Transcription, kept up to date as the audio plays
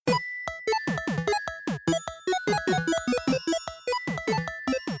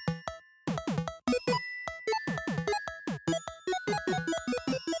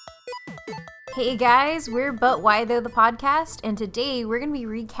Hey guys, we're But Why Though the podcast, and today we're going to be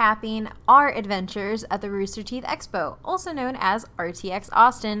recapping our adventures at the Rooster Teeth Expo, also known as RTX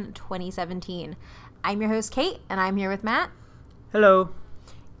Austin 2017. I'm your host Kate, and I'm here with Matt. Hello.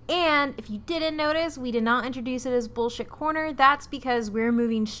 And if you didn't notice, we did not introduce it as Bullshit Corner. That's because we're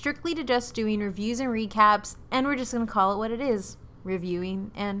moving strictly to just doing reviews and recaps, and we're just going to call it what it is,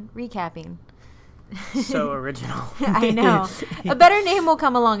 reviewing and recapping. So original. I know. A better name will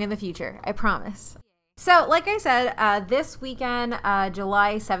come along in the future, I promise. So, like I said, this weekend,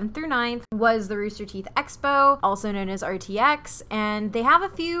 July 7th through 9th, was the Rooster Teeth Expo, also known as RTX, and they have a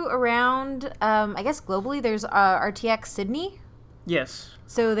few around, I guess globally. There's RTX Sydney. Yes.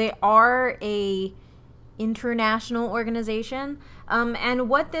 So they are a international organization, and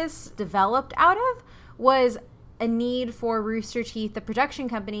what this developed out of was a need for Rooster Teeth, the production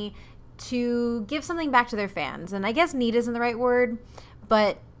company, to give something back to their fans. And I guess need isn't the right word,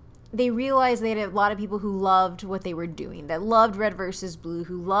 but they realized they had a lot of people who loved what they were doing, that loved Red vs. Blue,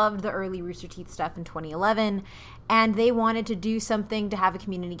 who loved the early Rooster Teeth stuff in 2011, and they wanted to do something to have a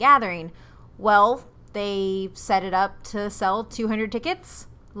community gathering. Well, they set it up to sell 200 tickets.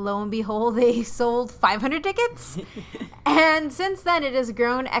 Lo and behold, they sold 500 tickets. And since then, it has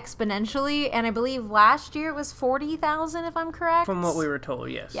grown exponentially. And I believe last year it was 40,000, if I'm correct. From what we were told,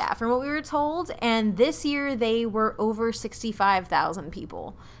 yes. Yeah, from what we were told. And this year, they were over 65,000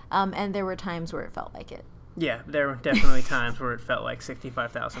 people. And there were times where it felt like it. Yeah, there were definitely times where it felt like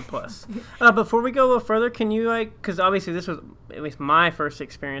 65,000 plus. Before we go a little further, can you, because obviously this was at least my first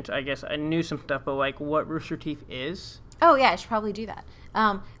experience, I guess I knew some stuff, but what Rooster Teeth is? Oh, yeah, I should probably do that.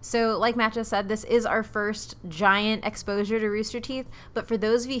 So like Matt just said, this is our first giant exposure to Rooster Teeth. But for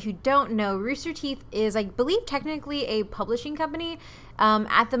those of you who don't know, Rooster Teeth is, I believe, technically a publishing company.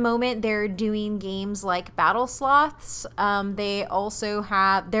 At the moment, they're doing games like Battle Sloths. They also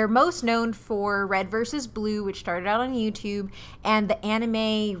they're most known for Red vs. Blue, which started out on YouTube, and the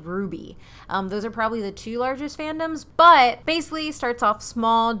anime RWBY. Those are probably the two largest fandoms, but basically starts off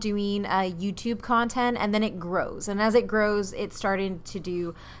small doing YouTube content, and then it grows. And as it grows, it's starting to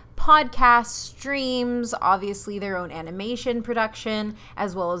do podcasts, streams, obviously their own animation production,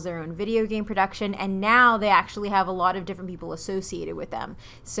 as well as their own video game production. And now they actually have a lot of different people associated with them.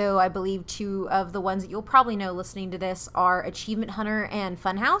 So I believe two of the ones that you'll probably know listening to this are Achievement Hunter and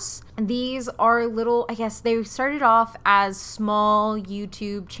Funhouse. And these are little, I guess they started off as small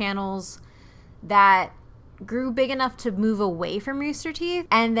YouTube channels that grew big enough to move away from Rooster Teeth,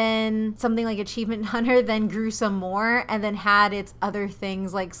 and then something like Achievement Hunter then grew some more and then had its other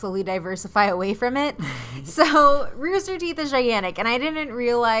things like slowly diversify away from it. So Rooster Teeth is gigantic, and I didn't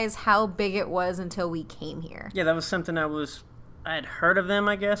realize how big it was until we came here. Yeah, that was something I had heard of them,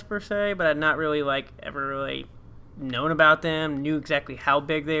 I guess, per se, but I'd not really ever really known about them, knew exactly how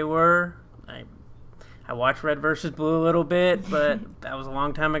big they were. I watched Red vs. Blue a little bit, but that was a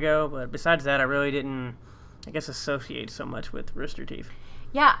long time ago. But besides that, I really didn't, I guess, associate so much with Rooster Teeth.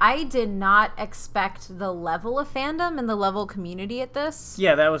 Yeah, I did not expect the level of fandom and the level of community at this.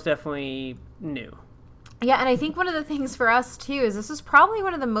 Yeah, that was definitely new. Yeah, and I think one of the things for us, too, is this is probably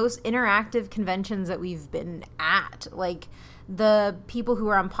one of the most interactive conventions that we've been at. Like, the people who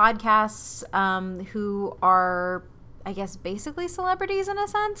are on podcasts, who are, I guess, basically celebrities in a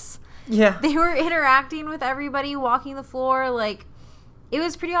sense. Yeah. They were interacting with everybody, walking the floor. Like, it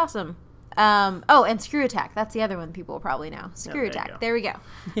was pretty awesome. And Screw Attack. That's the other one people will probably know. Screw Attack. There we go.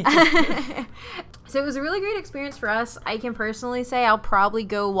 So it was a really great experience for us. I can personally say I'll probably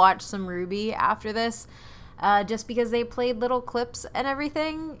go watch some RWBY after this, just because they played little clips and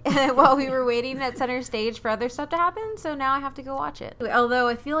everything while we were waiting at center stage for other stuff to happen. So now I have to go watch it. Although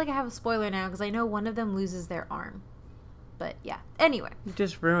I feel like I have a spoiler now because I know one of them loses their arm. But yeah. Anyway. You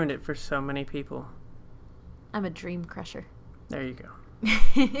just ruined it for so many people. I'm a dream crusher. There you go.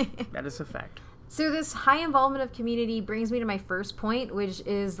 That is a fact. So this high involvement of community brings me to my first point, which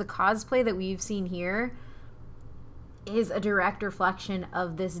is the cosplay that we've seen here is a direct reflection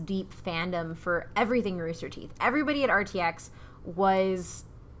of this deep fandom for everything Rooster Teeth. Everybody at RTX was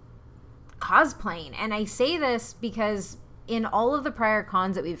cosplaying. And I say this because in all of the prior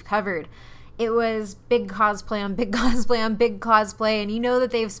cons that we've covered, it was big cosplay on big cosplay on big cosplay. And you know that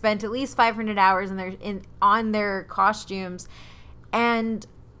they've spent at least 500 hours on their costumes. And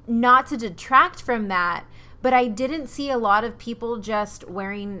not to detract from that, but I didn't see a lot of people just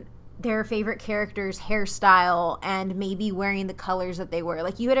wearing their favorite character's hairstyle and maybe wearing the colors that they were.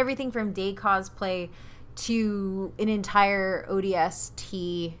 Like, you had everything from day cosplay to an entire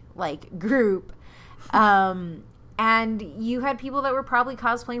ODST, group. And you had people that were probably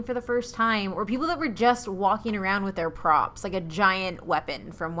cosplaying for the first time, or people that were just walking around with their props, like a giant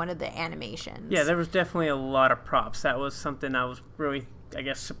weapon from one of the animations. Yeah, there was definitely a lot of props. That was something I was really, I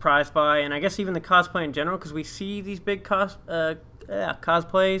guess, surprised by. And I guess even the cosplay in general, because we see these big cosplays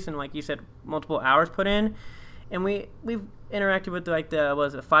and, like you said, multiple hours put in. And we've interacted with, like,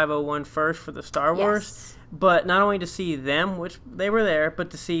 the 501 first for the Star Wars. Yes. But not only to see them, which they were there,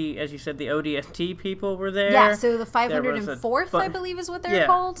 but to see, as you said, the ODST people were there. Yeah, so the 504th, I believe, is what they're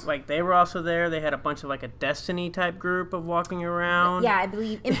called. Like, they were also there. They had a bunch of, like, a Destiny-type group of walking around. Yeah, I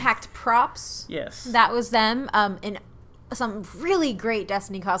believe Impact Props. Yes. That was them. And some really great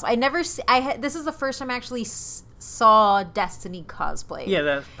Destiny cosplay. This is the first time I actually saw Destiny cosplay. Yeah,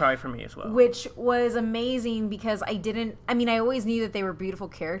 that's probably for me as well. Which was amazing because I always knew that they were beautiful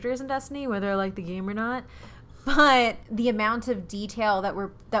characters in Destiny, whether I liked the game or not. But the amount of detail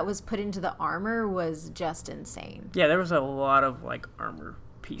that was put into the armor was just insane. Yeah, there was a lot of, like, armor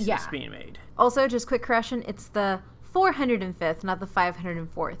pieces being made. Also, just quick correction, it's the 405th, not the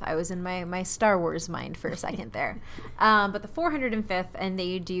 504th. I was in my Star Wars mind for a second there. But the 405th, and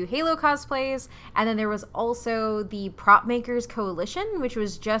they do Halo cosplays. And then there was also the Prop Makers Coalition, which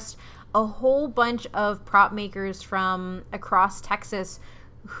was just a whole bunch of prop makers from across Texas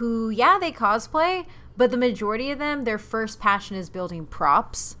who, they cosplay, but the majority of them, their first passion is building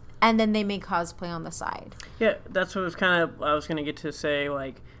props. And then they make cosplay on the side. Yeah, that's what I was going to get to say,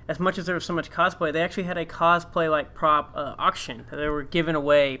 like, as much as there was so much cosplay, they actually had a cosplay-like prop auction. They were giving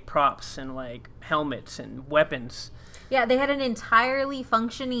away props and, like, helmets and weapons. Yeah, they had an entirely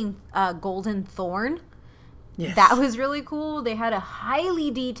functioning golden thorn. Yes. That was really cool. They had a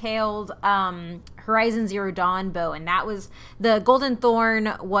highly detailed Horizon Zero Dawn bow, and that was the Golden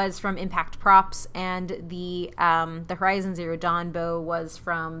Thorn was from Impact Props, and the Horizon Zero Dawn bow was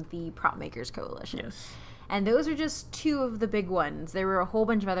from the Prop Makers Coalition. Yes. And those are just two of the big ones. There were a whole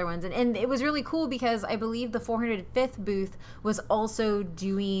bunch of other ones. And it was really cool because I believe the 405th booth was also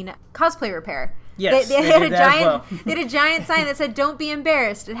doing cosplay repair. Yes, they had a giant, well. They had a giant sign that said, "Don't be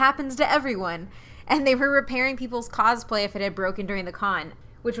embarrassed. It happens to everyone." And they were repairing people's cosplay if it had broken during the con,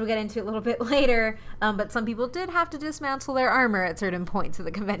 which we'll get into a little bit later. But some people did have to dismantle their armor at certain points of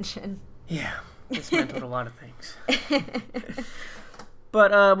the convention. Yeah, dismantled a lot of things.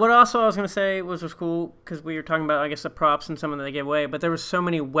 But what also I was going to say was cool, because we were talking about, I guess, the props and some of them they gave away, but there were so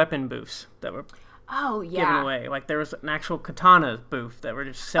many weapon booths that were given away. Like, there was an actual katana booth that were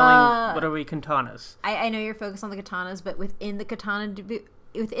just selling literally katanas. I know you're focused on the katanas, but within the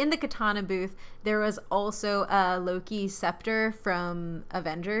katana booth, there was also a Loki scepter from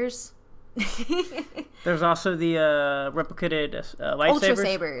Avengers. There's also the replicated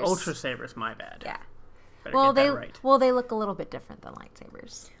lightsabers. Ultra sabers, my bad. Yeah. Well, they look a little bit different than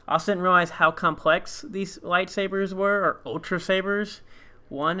lightsabers. I also didn't realize how complex these lightsabers were, or ultra sabers.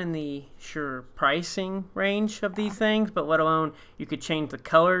 One, in the pricing range of these things, but let alone you could change the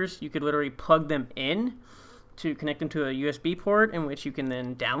colors. You could literally plug them in to connect them to a USB port, in which you can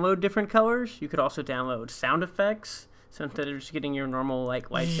then download different colors. You could also download sound effects. So instead of just getting your normal, like,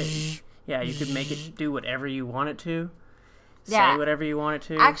 lightsaber, you could make it do whatever you want it to. Say whatever you want it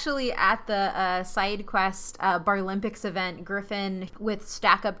to. Actually, at the side quest Barlympics event, Griffin with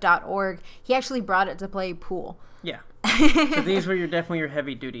StackUp.org, he actually brought it to play pool. Yeah. So these were definitely your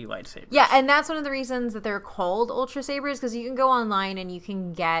heavy-duty lightsabers. Yeah, and that's one of the reasons that they're called Ultra Sabers, because you can go online and you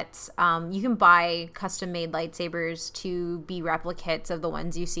can get, you can buy custom-made lightsabers to be replicates of the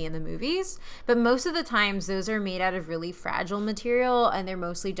ones you see in the movies. But most of the times, those are made out of really fragile material, and they're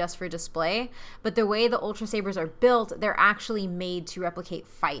mostly just for display. But the way the Ultra Sabers are built, they're actually made to replicate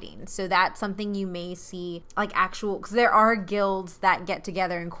fighting. So that's something you may see, like, actual, because there are guilds that get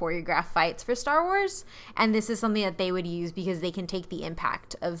together and choreograph fights for Star Wars, and this is something that they would use because they can take the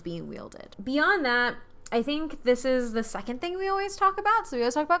impact of being wielded. Beyond that, I think this is the second thing we always talk about. So we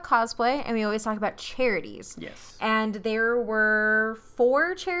always talk about cosplay, and we always talk about charities. Yes. And there were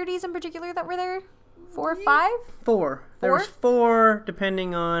 4 charities in particular that were there. 4 or 5? 4. There was 4,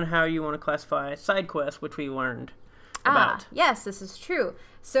 depending on how you want to classify side quests, which we learned about. Yes, this is true.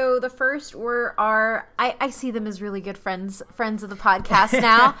 So the first were I see them as really good friends of the podcast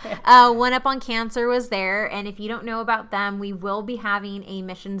now. One Up on Cancer was there, and if you don't know about them, we will be having a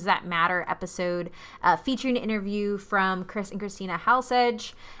Missions That Matter episode featuring an interview from Chris and Christina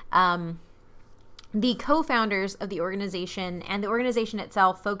Halsedge, the co-founders of the organization, and the organization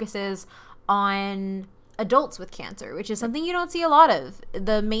itself focuses on adults with cancer, which is something you don't see a lot of.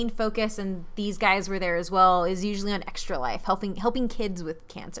 The main focus, and these guys were there as well, is usually on Extra Life, helping kids with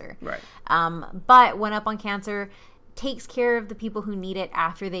cancer. Right. But One Up on Cancer takes care of the people who need it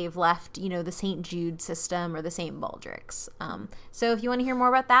after they've left, the St. Jude system or the St. Baldrick's. So if you want to hear more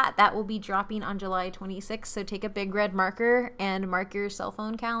about that, that will be dropping on July 26th. So take a big red marker and mark your cell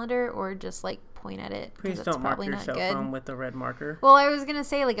phone calendar, or just point at it. Please don't mark your cell phone with the red marker. Well, I was going to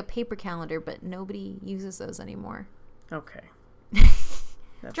say a paper calendar, but nobody uses those anymore. Okay.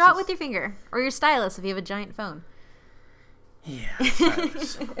 Draw it with your finger or your stylus if you have a giant phone. Yeah,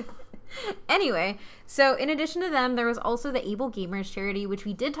 stylus. Anyway, so in addition to them, there was also the Able Gamers charity, which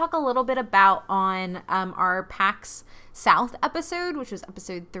we did talk a little bit about on our PAX South episode, which was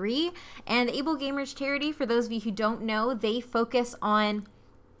episode 3. And the Able Gamers charity, for those of you who don't know, they focus on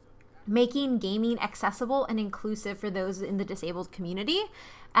making gaming accessible and inclusive for those in the disabled community.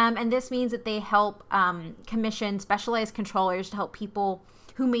 And this means that they help commission specialized controllers to help people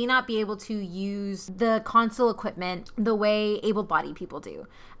who may not be able to use the console equipment the way able-bodied people do.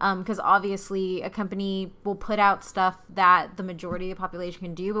 Because obviously a company will put out stuff that the majority of the population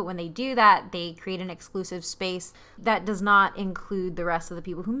can do, but when they do that, they create an exclusive space that does not include the rest of the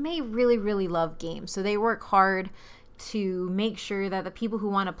people who may really, really love games. So they work hard to make sure that the people who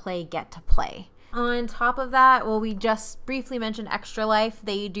want to play get to play. On top of that, we just briefly mentioned Extra Life.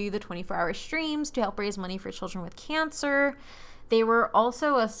 They do the 24-hour streams to help raise money for children with cancer. They were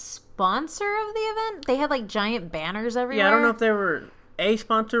also a sponsor of the event. They had giant banners everywhere. Yeah, I don't know if they were a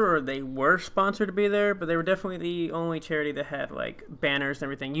sponsor or they were sponsored to be there, but they were definitely the only charity that had banners and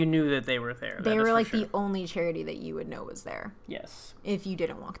everything. You knew that they were there. They were the only charity that you would know was there. Yes. If you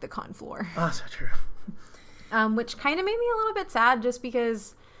didn't walk the con floor. Oh, so true. Which kind of made me a little bit sad, just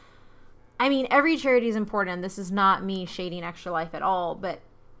because, every charity is important. This is not me shading Extra Life at all, but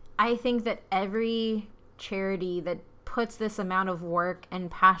I think that every charity that puts this amount of work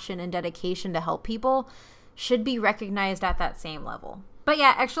and passion and dedication to help people should be recognized at that same level. But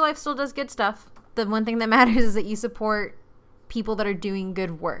yeah, Extra Life still does good stuff. The one thing that matters is that you support people that are doing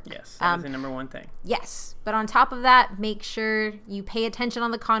good work. Yes, that is the number one thing. Yes, but on top of that, make sure you pay attention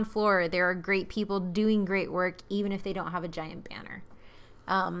on the con floor. There are great people doing great work, even if they don't have a giant banner.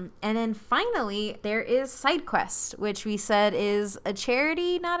 And then finally, there is SideQuest, which we said is a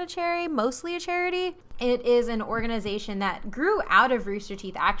charity, not a charity, mostly a charity. It is an organization that grew out of Rooster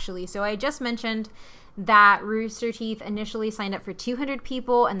Teeth, actually. So I just mentioned that Rooster Teeth initially signed up for 200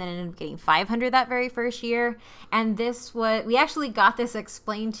 people and then ended up getting 500 that very first year. And we actually got this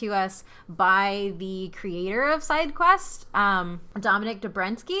explained to us by the creator of SideQuest, Dominic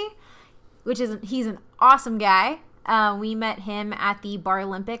Dobrensky, he's an awesome guy. We met him at the Bar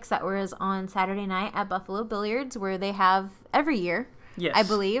Olympics that was on Saturday night at Buffalo Billiards, where they have every year, yes, I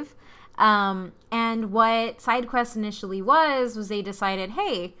believe. And what SideQuest initially was they decided,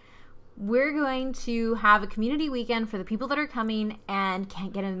 hey, we're going to have a community weekend for the people that are coming and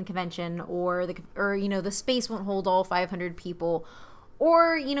can't get in the convention, or the space won't hold all 500 people,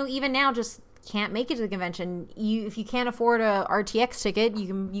 or even now just can't make it to the convention. If you can't afford a RTX ticket,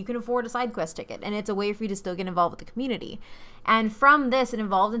 you can afford a SideQuest ticket, and it's a way for you to still get involved with the community. And from this, it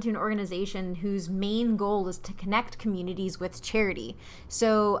evolved into an organization whose main goal is to connect communities with charity.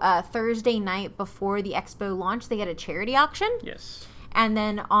 So Thursday night before the expo launch, they had a charity auction. Yes. And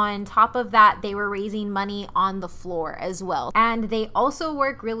then on top of that, they were raising money on the floor as well. And they also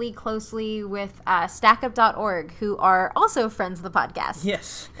work really closely with StackUp.org, who are also friends of the podcast.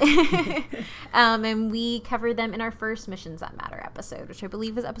 Yes. And we covered them in our first Missions That Matter episode, which I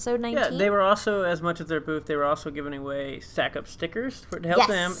believe is episode 19. Yeah, they were also, as much as their booth, they were also giving away StackUp stickers to help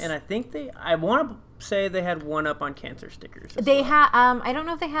them. And I think I want to say they had one up on cancer stickers. They had, I don't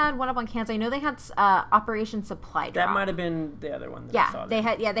know if they had one up on cancer. I know they had Operation Supply Drop. That might have been the other one. They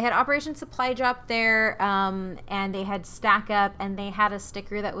had Operation Supply Drop there, and they had Stack Up, and they had a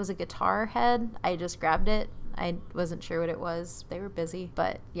sticker that was a guitar head. I just grabbed it. I wasn't sure what it was. They were busy,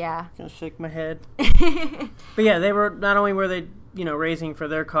 but yeah. Gonna shake my head. But yeah, they were, not only were they, raising for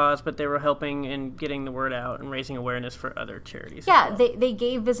their cause, but they were helping and getting the word out and raising awareness for other charities. Yeah, they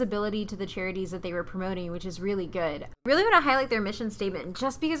gave visibility to the charities that they were promoting, which is really good. I really want to highlight their mission statement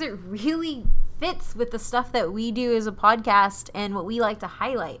just because it really fits with the stuff that we do as a podcast and what we like to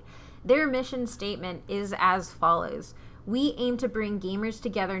highlight. Their mission statement is as follows. We aim to bring gamers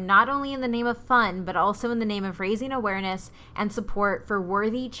together not only in the name of fun, but also in the name of raising awareness and support for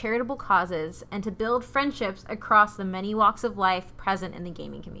worthy charitable causes, and to build friendships across the many walks of life present in the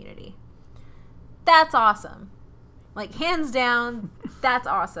gaming community. That's awesome. Hands down, that's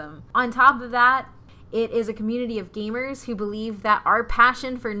awesome. On top of that, it is a community of gamers who believe that our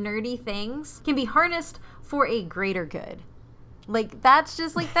passion for nerdy things can be harnessed for a greater good. Like, that's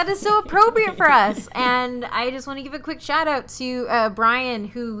just, like, that is so appropriate for us. And I just want to give a quick shout out to Brian,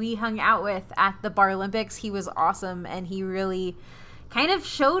 who we hung out with at the Bar Olympics. He was awesome, and he really kind of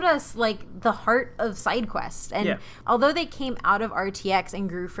showed us, like, the heart of SideQuest. And although they came out of RTX and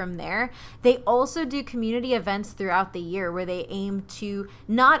grew from there, they also do community events throughout the year where they aim to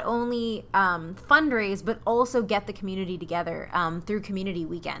not only fundraise, but also get the community together through community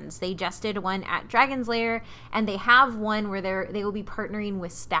weekends. They just did one at Dragon's Lair, and they have one where they will be partnering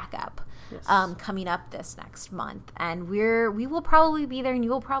with StackUp. Yes. Coming up this next month. And we will probably be there, and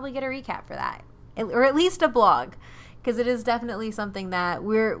you will probably get a recap for that, or at least a blog, because it is definitely something that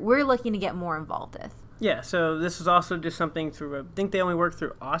we're looking to get more involved with. Yeah, so this is also just something through, I think they only work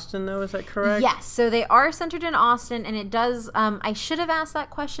through Austin, though, is that correct? Yes, so they are centered in Austin, and it does, I should have asked that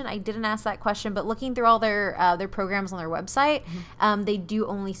question, I didn't ask that question, but looking through all their programs on their website, they do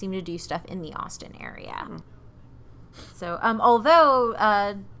only seem to do stuff in the Austin area. Mm-hmm. So,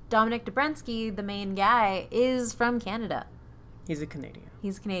 although Dominic Dobrensky, the main guy, is from Canada. He's a Canadian.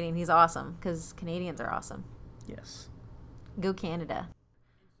 He's Canadian, he's awesome, because Canadians are awesome. Yes. Go Canada.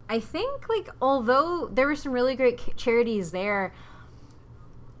 I think, like, although there were some really great charities there,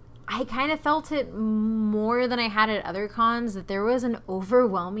 I kind of felt it more than I had at other cons, that there was an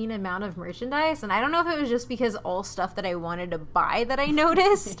overwhelming amount of merchandise. And I don't know if it was just because all stuff that I wanted to buy that I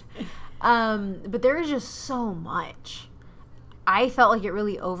noticed, but there was just so much. I felt like it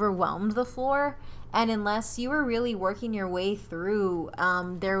really overwhelmed the floor. And unless you were really working your way through,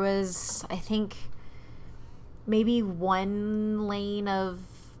 there was, I think, maybe one lane of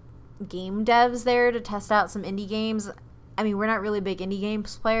game devs there to test out some indie games. I mean, we're not really big indie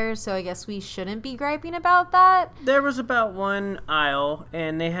games players, so I guess we shouldn't be griping about that. There was about one aisle,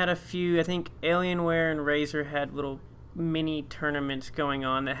 and they had a few, I think Alienware and Razer had little mini tournaments going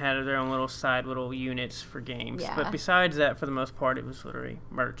on that had their own little side little units for games. Yeah. But besides that, for the most part, it was literally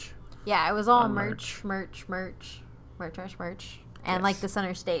merch. Yeah, it was all merch. And, like, the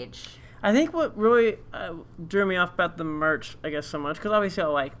center stage. I think what really drew me off about the merch, I guess, so much, because obviously I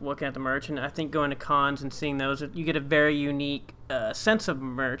like looking at the merch, and I think going to cons and seeing those, you get a very unique sense of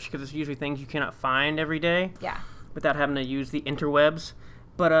merch, because it's usually things you cannot find every day. Yeah. Without having to use the interwebs.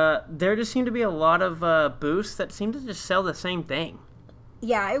 But there just seemed to be a lot of booths that seemed to just sell the same thing.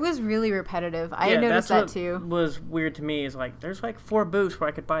 Yeah, it was really repetitive. I noticed that too. What was weird to me is, like, there's like 4 booths where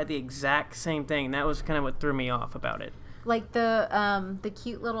I could buy the exact same thing. That was kind of what threw me off about it. Like the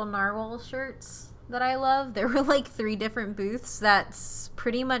cute little narwhal shirts that I love. There were like 3 different booths that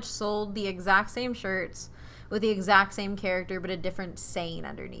pretty much sold the exact same shirts with the exact same character, but a different saying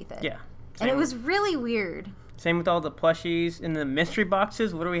underneath it. Yeah. And it was really weird. Same with all the plushies in the mystery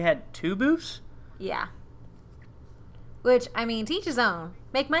boxes. What do we had? 2 booths? Yeah. Which, I mean, to each his own.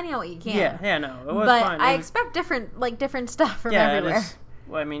 Make money on what you can. Yeah, no, it was but fine. But I expect different stuff from everywhere.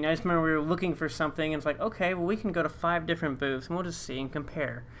 Well, I mean, I just remember we were looking for something, and it's like, okay, well, we can go to 5 different booths, and we'll just see and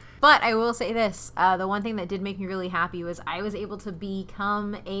compare. But I will say this, the one thing that did make me really happy was I was able to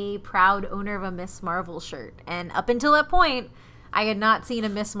become a proud owner of a Miss Marvel shirt. And up until that point, I had not seen a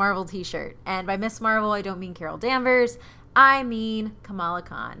Miss Marvel t-shirt. And by Miss Marvel, I don't mean Carol Danvers. I mean Kamala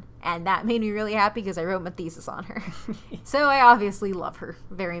Khan. And that made me really happy because I wrote my thesis on her. So I obviously love her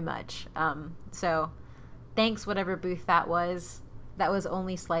very much. So thanks, whatever booth that was. That was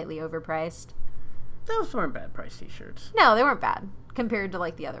only slightly overpriced. Those weren't bad price t-shirts. No, they weren't bad compared to,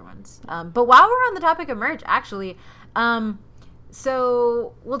 like, the other ones. But while we're on the topic of merch, actually,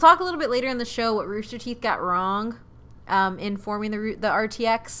 so we'll talk a little bit later in the show what Rooster Teeth got wrong in forming the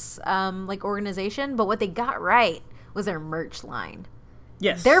RTX like organization. But what they got right was their merch line.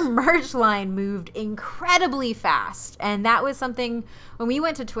 Yes. Their merch line moved incredibly fast. And that was something, when we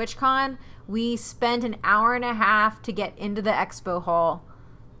went to TwitchCon, we spent an hour and a half to get into the expo hall.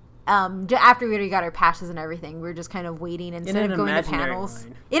 After we already got our passes and everything, we were just kind of waiting instead of going to panels.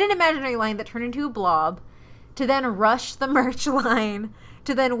 In an imaginary line that turned into a blob, to then rush the merch line,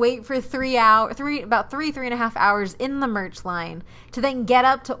 to then wait for about 3.5 hours in the merch line, to then get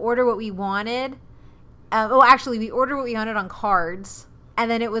up to order what we wanted. Actually, we ordered what we wanted on cards, and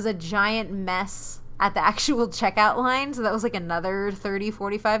then it was a giant mess at the actual checkout line, so that was like another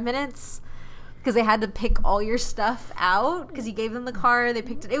 30-45 minutes. Because they had to pick all your stuff out because you gave them the card. They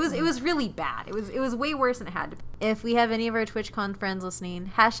picked it. It was really bad. It was way worse than it had to be. If we have any of our TwitchCon friends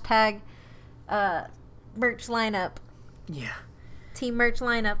listening, hashtag merch lineup. Yeah. Team merch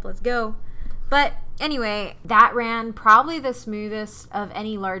lineup. Let's go. But anyway, that ran probably the smoothest of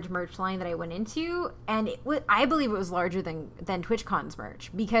any large merch line that I went into, and I believe it was larger than TwitchCon's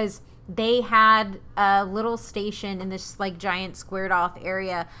merch because they had a little station in this like giant squared off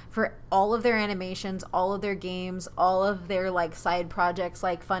area for all of their animations, all of their games, all of their like side projects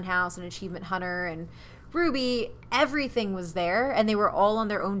like Funhouse and Achievement Hunter and RWBY. Everything was there, and they were all on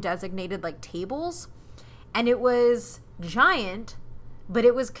their own designated like tables, and it was giant, but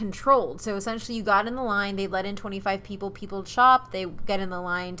it was controlled. So essentially you got in the line, they let in 25 people would shop, they get in the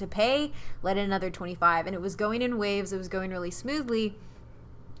line to pay, let in another 25, and it was going in waves. It was going really smoothly.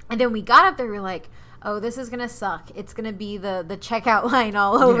 And then we got up there, we were like, oh, this is gonna suck. It's gonna be the checkout line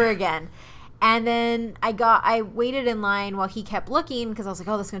all over again. And then I waited in line while he kept looking, because I was like,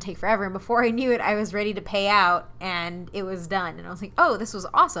 oh, this is going to take forever. And before I knew it, I was ready to pay out, and it was done. And I was like, oh, this was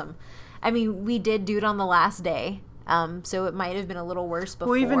awesome. I mean, we did do it on the last day, so it might have been a little worse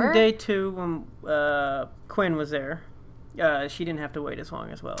before. Well, even day 2, when Quinn was there, she didn't have to wait as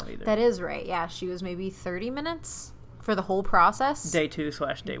long as well either. That is right. Yeah, she was maybe 30 minutes for the whole process. Day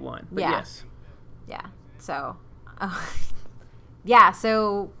 2/day 1. But yeah. Yes. Yeah. So, yeah,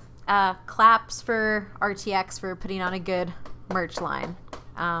 so... claps for RTX for putting on a good merch line.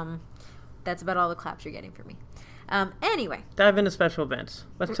 That's about all the claps you're getting from me. Anyway. Dive into special events.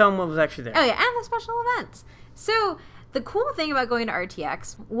 Let's tell them what was actually there. Oh, yeah, and the special events. So, the cool thing about going to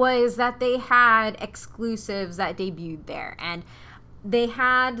RTX was that they had exclusives that debuted there. And they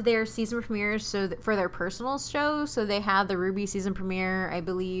had their season premieres for their personal shows. So they had the RWBY season premiere, I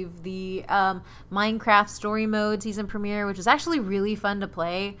believe the Minecraft story mode season premiere, which was actually really fun to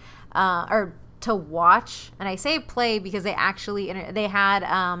play or to watch. And I say play because they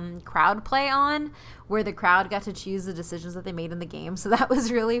had crowd play on, where the crowd got to choose the decisions that they made in the game. So that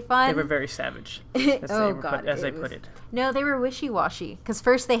was really fun. They were very savage. As they put it. No, they were wishy-washy, because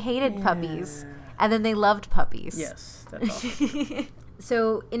first they hated puppies and then they loved puppies. Yes. That's awesome.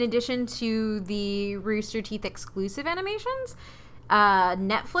 So, in addition to the Rooster Teeth exclusive animations,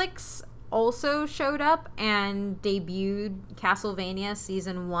 Netflix also showed up and debuted Castlevania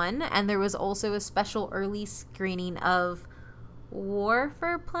Season 1, and there was also a special early screening of War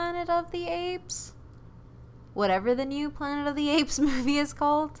for Planet of the Apes, whatever the new Planet of the Apes movie is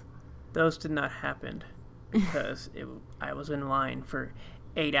called. Those did not happen because I was in line for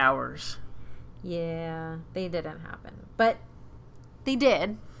 8 hours. Yeah, they didn't happen. But they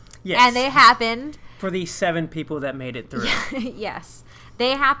did. Yes. And they happened. For the 7 people that made it through. Yes.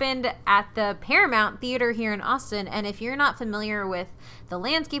 They happened at the Paramount Theater here in Austin. And if you're not familiar with the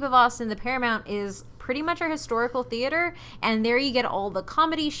landscape of Austin, the Paramount is pretty much our historical theater. And there you get all the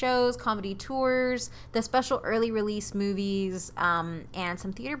comedy shows, comedy tours, the special early release movies, and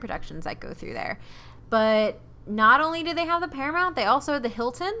some theater productions that go through there. But not only did they have the Paramount, they also had the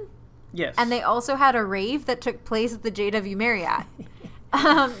Hilton. Yes. And they also had a rave that took place at the JW Marriott.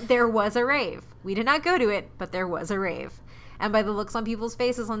 There was a rave. We did not go to it, but there was a rave. And by the looks on people's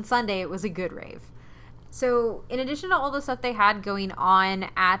faces on Sunday, it was a good rave. So, in addition to all the stuff they had going on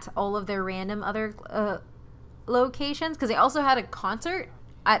at all of their random other locations, because they also had a concert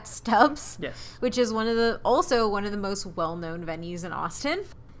at Stubbs, yes, which is one of the most well-known venues in Austin.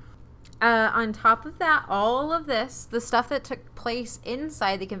 On top of that, all of this, the stuff that took place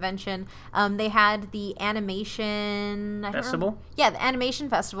inside the convention, they had the animation festival. The animation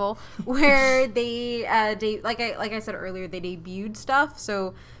festival, where they like I said earlier, they debuted stuff.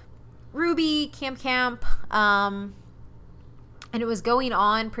 So RWBY, Camp, and it was going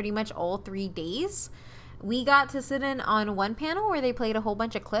on pretty much all 3 days. We got to sit in on one panel where they played a whole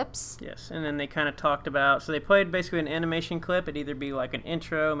bunch of clips. Yes, and then they kind of talked about... So they played basically an animation clip. It'd either be like an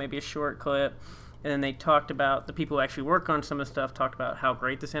intro, maybe a short clip. And then they talked about... The people who actually work on some of the stuff talked about how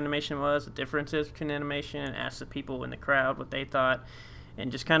great this animation was, the differences between animation, and asked the people in the crowd what they thought.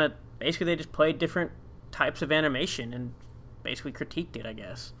 And just kind of... Basically, they just played different types of animation and basically critiqued it, I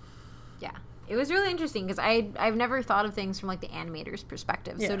guess. Yeah. It was really interesting because I've never thought of things from like the animator's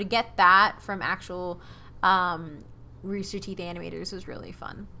perspective. Yeah. So to get that from actual... Rooster Teeth animators was really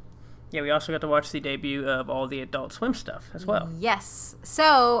fun. Yeah, we also got to watch the debut of all the Adult Swim stuff as well. Yes.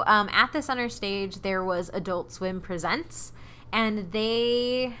 So, at the center stage, there was Adult Swim Presents, and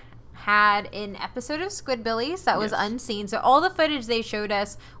they had an episode of Squidbillies that was unseen. So all the footage they showed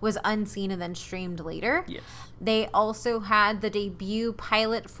us was unseen and then streamed later. Yes. They also had the debut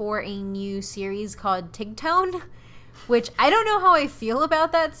pilot for a new series called Tigtone, which I don't know how I feel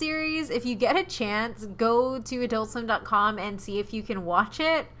about that series. If you get a chance, go to adultswim.com and see if you can watch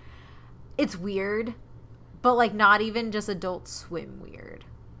it. It's weird, but like not even just Adult Swim weird,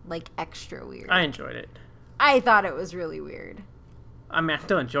 like extra weird. I enjoyed it. I thought it was really weird. I mean, I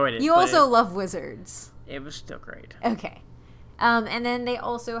still enjoyed it. You also love wizards. It was still great. Okay. And then they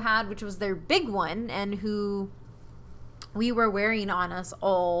also had, which was their big one, and who we were wearing on us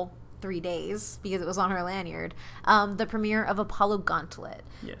all 3 days because it was on her lanyard, the premiere of Apollo Gauntlet.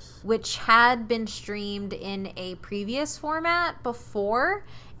 Yes. Which had been streamed in a previous format before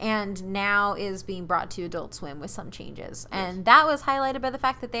and now is being brought to Adult Swim with some changes. Yes. And that was highlighted by the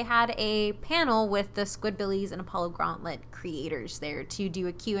fact that they had a panel with the Squidbillies and Apollo Gauntlet creators there to do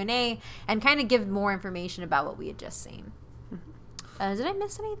a Q&A and kind of give more information about what we had just seen. Did I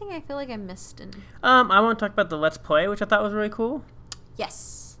miss anything? I feel like I missed an... I want to talk about the Let's Play, which I thought was really cool.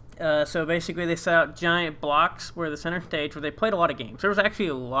 Yes. So basically they set out giant blocks where the center stage where they played a lot of games. There was actually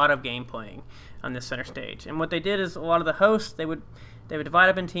a lot of game playing on this center stage. And what they did is a lot of the hosts, they would divide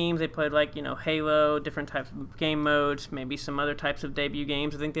up in teams. They played like, Halo, different types of game modes, maybe some other types of debut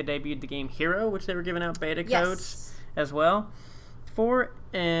games. I think they debuted the game Hero, which they were giving out beta codes as well for.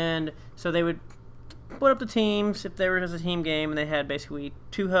 And so they would split up the teams if there was a team game, and they had basically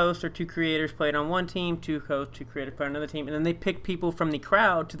 2 hosts or 2 creators played on one team, 2 hosts, 2 creators played on another team, and then they picked people from the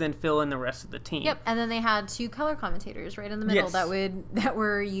crowd to then fill in the rest of the team. Yep, and then they had 2 color commentators right in the middle that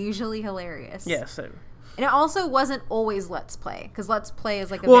were usually hilarious. Yes. Yeah, so. And it also wasn't always Let's Play, because Let's Play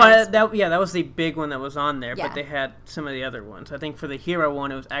is like a that was the big one that was on there, but they had some of the other ones. I think for the Hero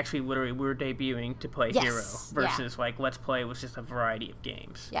one, it was actually literally we were debuting to play Hero versus like Let's Play was just a variety of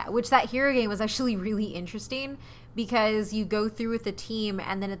games. Yeah, which that Hero game was actually really interesting because you go through with the team,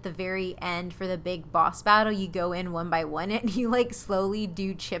 and then at the very end for the big boss battle, you go in one by one and you like slowly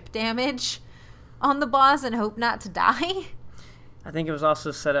do chip damage on the boss and hope not to die. I think it was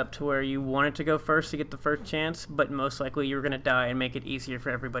also set up to where you wanted to go first to get the first chance, but most likely you were going to die and make it easier for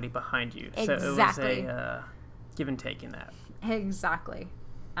everybody behind you. Exactly. So it was a give and take in that. Exactly.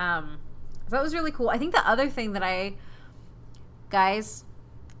 So that was really cool. I think the other thing that guys,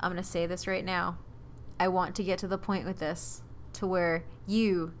 I'm going to say this right now. I want to get to the point with this to where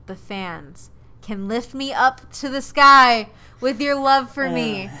you, the fans, can lift me up to the sky with your love for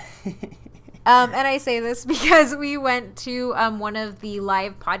me. And I say this because we went to one of the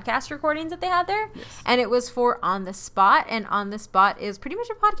live podcast recordings that they had there, and it was for On the Spot, and On the Spot is pretty much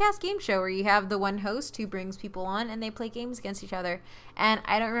a podcast game show where you have the one host who brings people on, and they play games against each other. And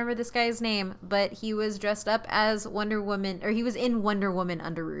I don't remember this guy's name, but he was dressed up as Wonder Woman, or he was in Wonder Woman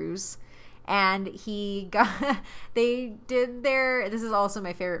underoos. And they did this is also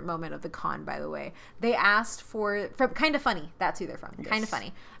my favorite moment of the con, by the way. They asked from Kind of Funny, that's who they're from, yes. Kind of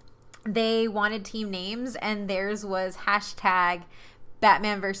Funny. They wanted team names, and theirs was hashtag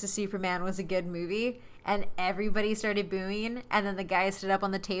Batman vs. Superman was a good movie, and everybody started booing, and then the guy stood up on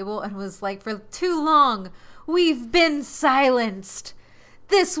the table and was like, for too long, we've been silenced.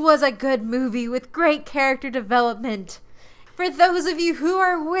 This was a good movie with great character development. For those of you who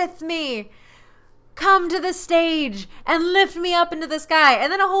are with me, come to the stage and lift me up into the sky.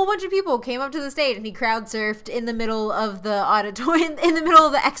 And then a whole bunch of people came up to the stage, and he crowd surfed in the middle of the auditorium, in the middle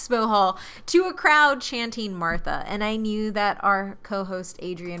of the expo hall, to a crowd chanting Martha. And I knew that our co-host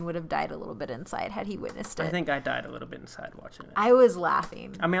Adrian would have died a little bit inside had he witnessed it. I think I died a little bit inside watching it. I was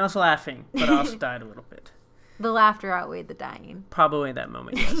laughing. I mean, I was laughing, but I also died a little bit. The laughter outweighed the dying. Probably that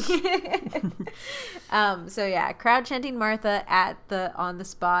moment, yes. So yeah, crowd chanting Martha at the On the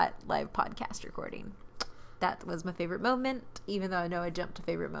Spot live podcast recording. That was my favorite moment, even though I know I jumped to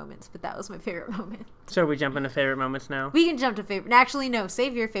favorite moments, but that was my favorite moment. So are we jumping to favorite moments now? We can jump to favorite. Actually, no,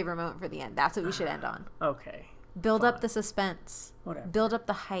 save your favorite moment for the end. That's what we should end on. Okay. Build up the suspense. Whatever. Build up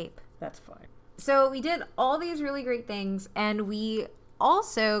the hype. That's fine. So we did all these really great things, and we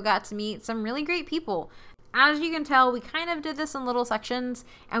also got to meet some really great people. As you can tell, we kind of did this in little sections,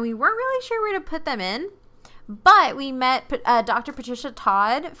 and we weren't really sure where to put them in. But we met Dr. Patricia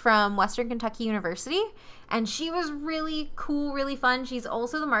Todd from Western Kentucky University, and she was really cool, really fun. She's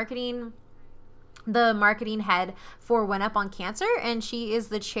also the marketing head for One Up on Cancer, and she is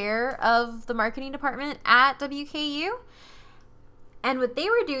the chair of the marketing department at WKU. And what they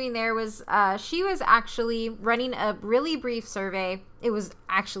were doing there was she was actually running a really brief survey. It was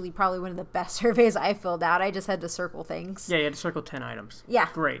actually probably one of the best surveys I filled out. I just had to circle things. Yeah, you had to circle 10 items. Yeah.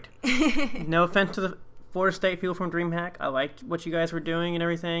 Great. No offense to the Florida State people from DreamHack. I liked what you guys were doing and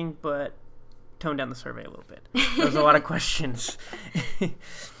everything, but tone down the survey a little bit. There was a lot of questions.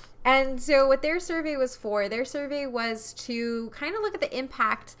 And so what their survey was to kind of look at the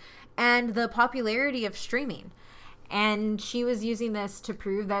impact and the popularity of streaming. And she was using this to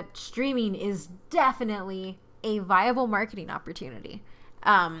prove that streaming is definitely a viable marketing opportunity,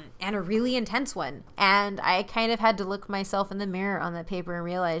 and a really intense one. And I kind of had to look myself in the mirror on that paper and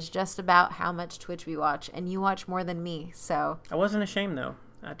realize just about how much Twitch we watch. And you watch more than me, so. I wasn't ashamed, though.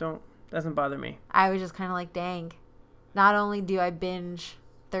 Doesn't bother me. I was just kind of like, dang. Not only do I binge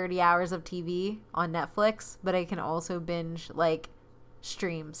 30 hours of TV on Netflix, but I can also binge, like,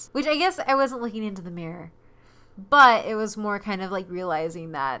 streams, which I guess I wasn't looking into the mirror, but it was more kind of like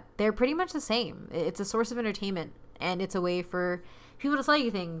realizing that they're pretty much the same. It's a source of entertainment, and it's a way for people to sell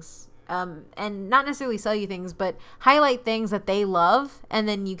you things, and not necessarily sell you things, but highlight things that they love, and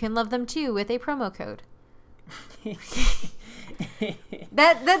then you can love them too with a promo code.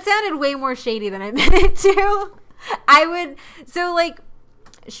 That sounded way more shady than I meant it to.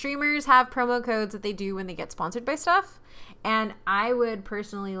 Streamers have promo codes that they do when they get sponsored by stuff. And I would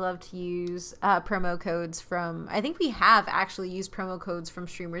personally love to use promo codes from, I think we have actually used promo codes from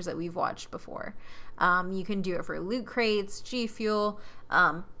streamers that we've watched before. You can do it for Loot Crates, G Fuel,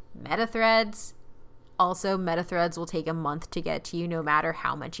 MetaThreads. Also, MetaThreads will take a month to get to you no matter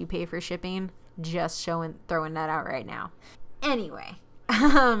how much you pay for shipping. Just throwing that out right now. Anyway,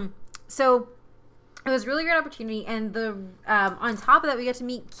 so it was a really great opportunity, and on top of that, we got to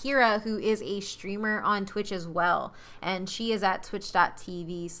meet Kira, who is a streamer on Twitch as well, and she is at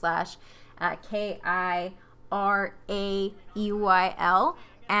twitch.tv/KIRAEYL,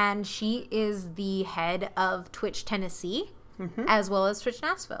 and she is the head of Twitch Tennessee, as well as Twitch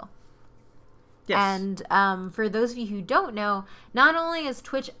Nashville. Yes. And for those of you who don't know, not only is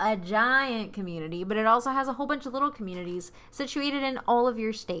Twitch a giant community, but it also has a whole bunch of little communities situated in all of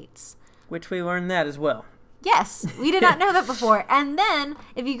your states. Which we learned that as well. Yes, we did not know that before. And then,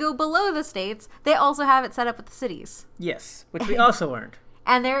 if you go below the states, they also have it set up with the cities. Yes, which we also learned.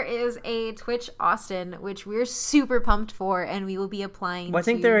 And there is a Twitch Austin, which we're super pumped for, and we will be applying I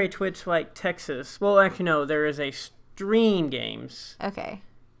think they're a Twitch like Texas. Well, actually, no, there is a Stream Games. Okay.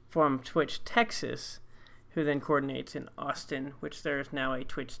 From Twitch Texas, who then coordinates in Austin, which there is now a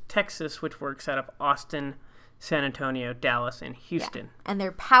Twitch Texas, which works out of Austin, San Antonio, Dallas, and Houston. Yeah. And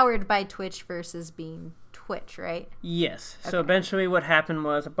they're powered by Twitch versus being Twitch, right? Yes. Okay. So eventually what happened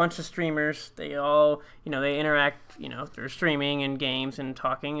was a bunch of streamers, they all, they interact, through streaming and games and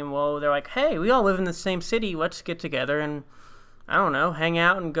talking, and they're like, hey, we all live in the same city, let's get together and, I don't know, hang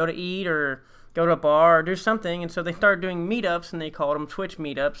out and go to eat or go to a bar or do something. And so they started doing meetups, and they called them Twitch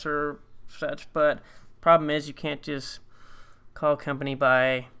meetups or such. But problem is you can't just call a company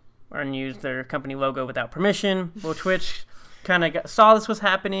by and use their company logo without permission. Well, Twitch kind of saw this was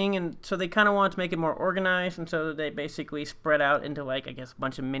happening, and so they kind of wanted to make it more organized, and so they basically spread out into, a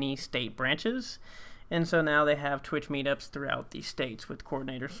bunch of mini state branches. And so now they have Twitch meetups throughout these states with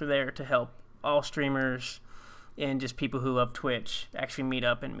coordinators who are there to help all streamers and just people who love Twitch actually meet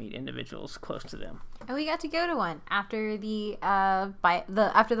up and meet individuals close to them. And we got to go to one after the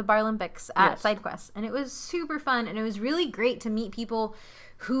Barlympics at SideQuest, and it was super fun, and it was really great to meet people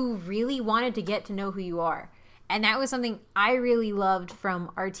who really wanted to get to know who you are. And that was something I really loved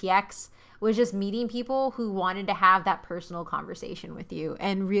from RTX, was just meeting people who wanted to have that personal conversation with you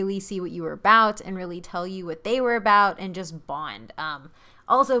and really see what you were about and really tell you what they were about and just bond.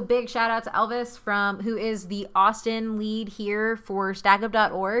 Also, big shout out to Elvis, who is the Austin lead here for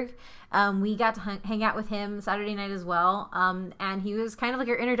StackUp.org. We got to hang out with him Saturday night as well. And he was kind of like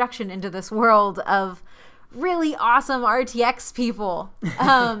our introduction into this world of really awesome RTX people.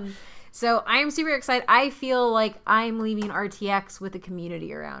 So I'm super excited. I feel like I'm leaving RTX with a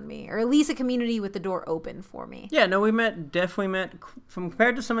community around me, or at least a community with the door open for me. Yeah, no, definitely met,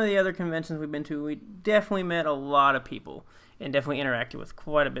 compared to some of the other conventions we've been to, we definitely met a lot of people and definitely interacted with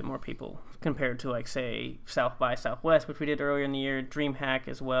quite a bit more people compared to, say, South by Southwest, which we did earlier in the year, DreamHack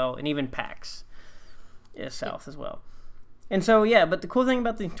as well, and even PAX is South as well. And so, yeah, but the cool thing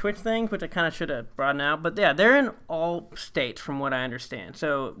about the Twitch thing, which I kind of should have brought out, but yeah, they're in all states from what I understand.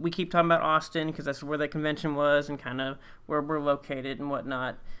 So we keep talking about Austin because that's where the convention was and kind of where we're located and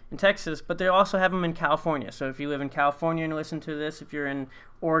whatnot in Texas, but they also have them in California. So if you live in California and listen to this, if you're in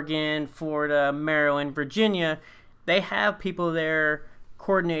Oregon, Florida, Maryland, Virginia, they have people there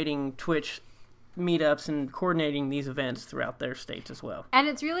coordinating Twitch meetups and coordinating these events throughout their states as well. And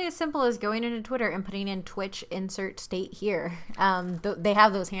it's really as simple as going into Twitter and putting in Twitch insert state here. They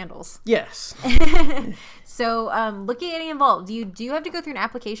have those handles. Yes. So look at getting involved. You do have to go through an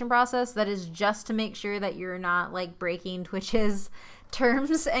application process that is just to make sure that you're not breaking Twitch's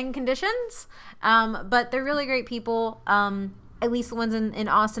terms and conditions. But they're really great people. At least the ones in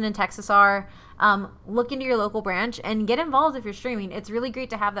Austin and Texas are. Look into your local branch and get involved if you're streaming. It's really great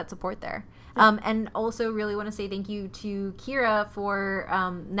to have that support there. And also really want to say thank you to Kira for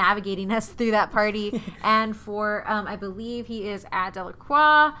navigating us through that party and for, I believe he is at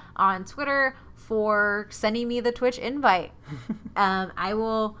Delacroix on Twitter, for sending me the Twitch invite. I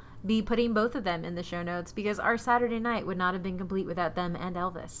will be putting both of them in the show notes because our Saturday night would not have been complete without them and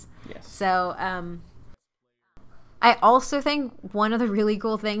Elvis. Yes. So I also think one of the really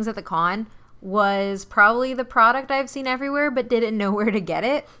cool things at the con was probably the product I've seen everywhere but didn't know where to get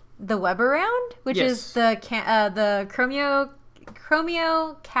it. The Webaround, which is the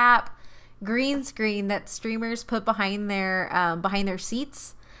Chromio cap green screen that streamers put behind their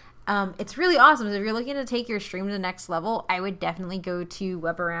seats. It's really awesome. So if you're looking to take your stream to the next level, I would definitely go to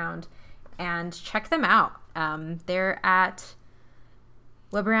Webaround and check them out. They're at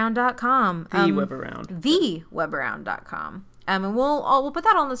webaround.com. Webaround.com. And we'll put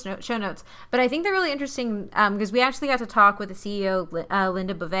that on the show notes. But I think they're really interesting because we actually got to talk with the CEO,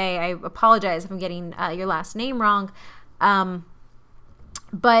 Linda Beauvais. I apologize if I'm getting your last name wrong.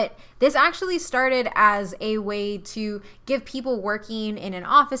 But this actually started as a way to give people working in an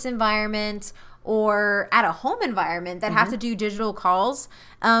office environment or at a home environment that have to do digital calls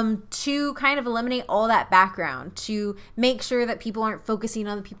to kind of eliminate all that background, to make sure that people aren't focusing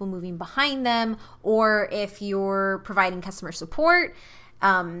on the people moving behind them, or if you're providing customer support,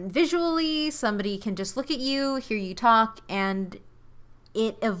 visually, somebody can just look at you, hear you talk, and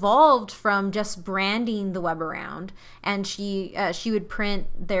it evolved from just branding the Webaround, and she would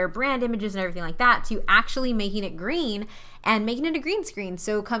print their brand images and everything like that, to actually making it green and making it a green screen.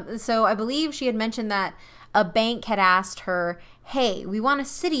 So I believe she had mentioned that a bank had asked her, hey, we want a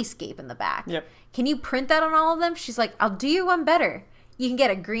cityscape in the back. Yep. Can you print that on all of them? She's like, I'll do you one better. You can get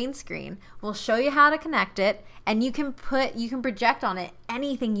a green screen. We'll show you how to connect it, and you can project on it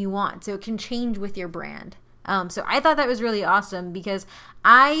anything you want, so it can change with your brand. So I thought that was really awesome because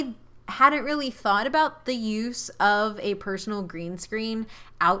I hadn't really thought about the use of a personal green screen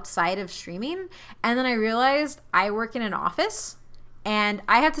outside of streaming. And then I realized I work in an office and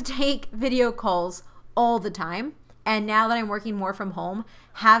I have to take video calls all the time. And now that I'm working more from home,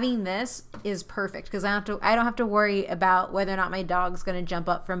 having this is perfect because I don't have to worry about whether or not my dog's going to jump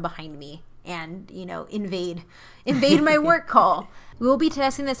up from behind me and, invade my work call. We will be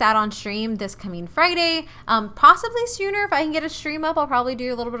testing this out on stream this coming Friday, possibly sooner. If I can get a stream up, I'll probably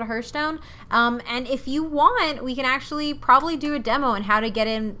do a little bit of Hearthstone. And if you want, we can actually probably do a demo on how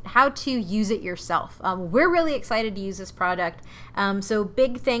to use it yourself. We're really excited to use this product. So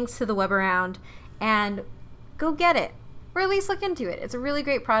big thanks to the Webaround, and go get it, or at least look into it. It's a really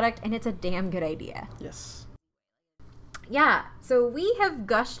great product, and it's a damn good idea. Yes. Yeah, so we have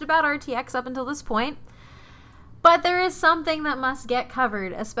gushed about RTX up until this point. But there is something that must get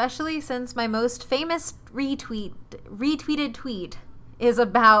covered, especially since my most famous retweeted tweet is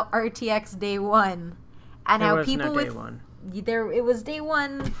about RTX Day 1 and how people with it was Day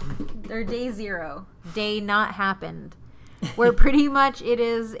 1 or Day 0, day not happened, where pretty much it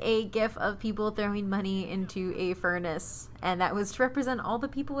is a gif of people throwing money into a furnace, and that was to represent all the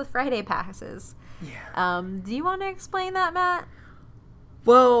people with Friday passes. Yeah. Do you want to explain that, Matt?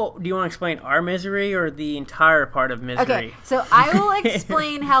 Well, do you want to explain our misery or the entire part of misery? Okay, so I will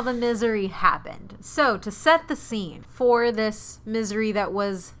explain how the misery happened. So, to set the scene for this misery that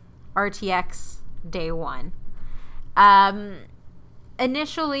was RTX Day 1.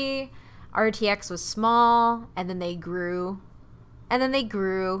 Initially, RTX was small, and then they grew, and then they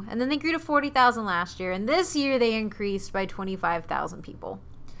grew, and then they grew to 40,000 last year, and this year they increased by 25,000 people.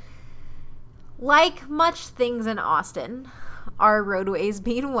 Like much things in Austin, our roadways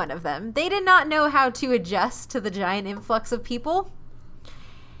being one of them, they did not know how to adjust to the giant influx of people.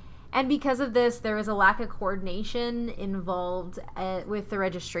 And because of this, there was a lack of coordination involved with the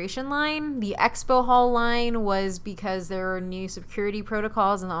registration line. The expo hall line was because there were new security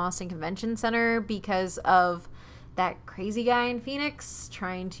protocols in the Austin Convention Center because of that crazy guy in Phoenix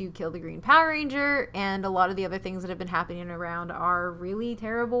trying to kill the Green Power Ranger, and a lot of the other things that have been happening around our really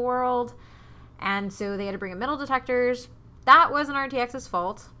terrible world. And so they had to bring in metal detectors. That wasn't RTX's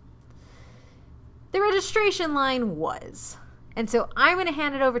fault. The registration line was. And so I'm going to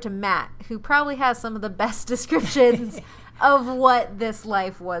hand it over to Matt, who probably has some of the best descriptions of what this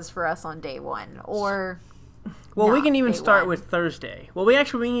life was for us on Day 1. Or, well, we can even start with Thursday. Well, we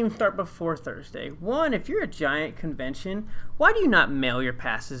can even start before Thursday. One, if you're a giant convention, why do you not mail your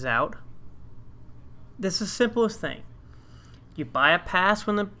passes out? This is the simplest thing. You buy a pass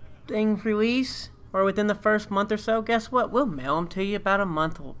when the things release, or within the first month or so. Guess what? We'll mail them to you about a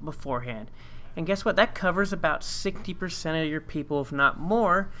month beforehand. And guess what? That covers about 60% of your people, if not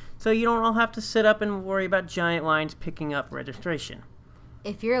more, so you don't all have to sit up and worry about giant lines picking up registration.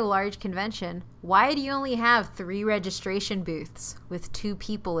 If you're a large convention, why do you only have 3 registration booths with 2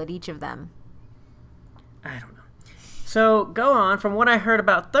 people at each of them? I don't know. So, go on. From what I heard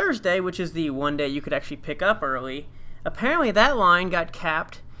about Thursday, which is the one day you could actually pick up early, apparently that line got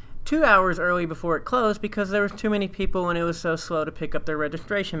capped 2 hours early before it closed because there was too many people and it was so slow to pick up their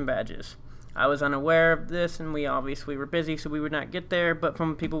registration badges. I was unaware of this, and we obviously were busy, so we would not get there. But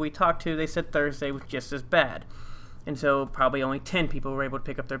from people we talked to, they said Thursday was just as bad. And so probably only 10 people were able to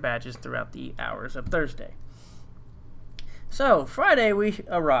pick up their badges throughout the hours of Thursday. So Friday we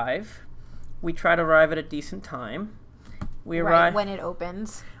arrive. We try to arrive at a decent time. We arrive when it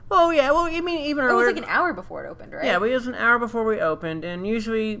opens. Well, yeah. Well, I mean, even It earlier. was like an hour before it opened, right? Yeah, it was an hour before we opened, and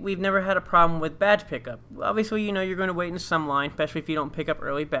usually we've never had a problem with badge pickup. Obviously, you're going to wait in some line, especially if you don't pick up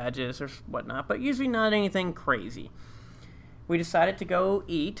early badges or whatnot, but usually not anything crazy. We decided to go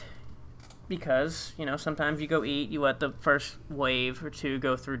eat because, sometimes you go eat, you let the first wave or two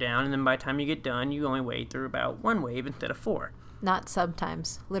go through down, and then by the time you get done, you only wade through about one wave instead of four. Not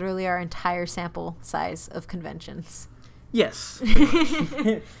sometimes. Literally our entire sample size of conventions. Yes.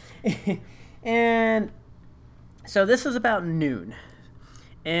 And so this is about noon.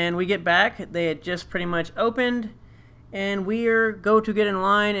 And we get back. They had just pretty much opened. And we go to get in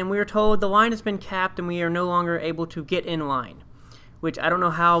line. And we are told the line has been capped and we are no longer able to get in line. Which I don't know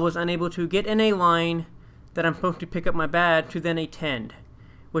how I was unable to get in a line that I'm supposed to pick up my badge to then attend.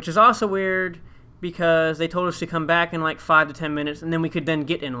 Which is also weird because they told us to come back in like 5 to 10 minutes. And then we could then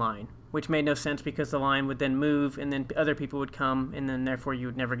get in line. Which made no sense because the line would then move and then other people would come and then therefore you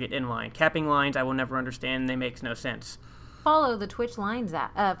would never get in line. Capping lines I will never understand and they make no sense. Follow the Twitch lines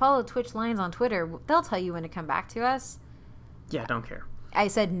follow Twitch lines on Twitter. They'll tell you when to come back to us. Yeah, don't care. I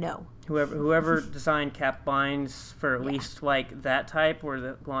said no. Whoever designed cap lines for at least like that type where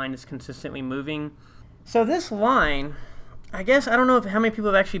the line is consistently moving. So this line, I guess I don't know how many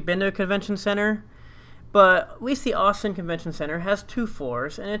people have actually been to a convention center. But at least the Austin Convention Center has 2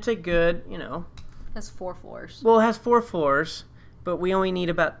 floors, and it's a good, It has 4 floors. Well, it has 4 floors, but we only need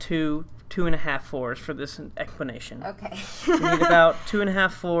about 2.5 floors for this explanation. Okay. We need about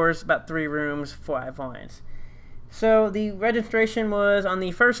 2.5 floors, about 3 rooms, 5 lines. So the registration was on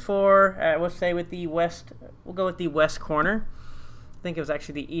the first floor, let's say we'll go with the west corner. I think it was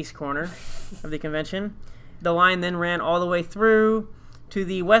actually the east corner of the convention. The line then ran all the way through to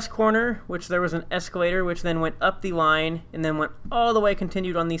the west corner, which there was an escalator, which then went up the line and then went all the way,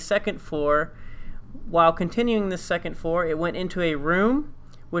 continued on the second floor. While continuing the second floor, it went into a room,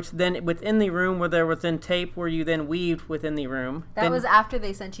 which then within the room where there was then tape where you then weaved within the room. That was after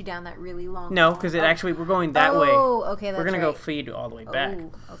they sent you down that really long No, because we're going that way. Oh, okay, that's We're going to right. go feed all the way back.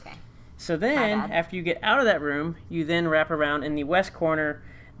 Oh, okay. So then, after you get out of that room, you then wrap around in the west corner.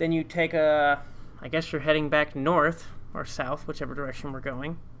 Then you take I guess you're heading back north or south, whichever direction we're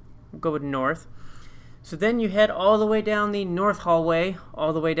going. We'll go with north. So then you head all the way down the north hallway,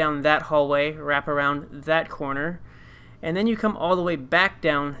 all the way down that hallway, wrap around that corner, and then you come all the way back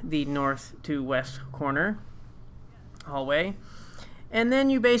down the north to west corner hallway. And then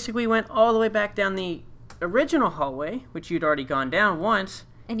you basically went all the way back down the original hallway, which you'd already gone down once.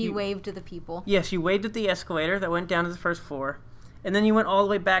 And you waved to the people. Yes, you waved at the escalator that went down to the first floor. And then you went all the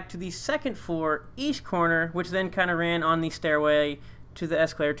way back to the second floor, east corner, which then kind of ran on the stairway to the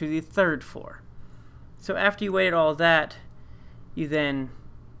escalator to the third floor. So after you waited all that, you then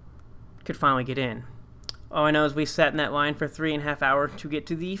could finally get in. All I know is we sat in that line for 3.5 hours to get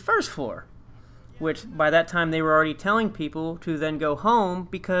to the first floor, which by that time they were already telling people to then go home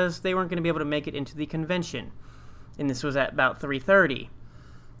because they weren't going to be able to make it into the convention. And this was at about 3:30.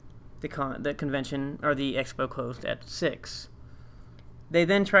 The convention, or the expo, closed at 6. They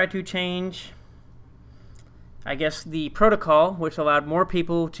then tried to change, I guess, the protocol, which allowed more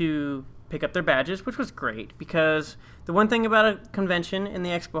people to pick up their badges, which was great, because the one thing about a convention in the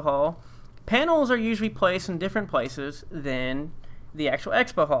expo hall, panels are usually placed in different places than the actual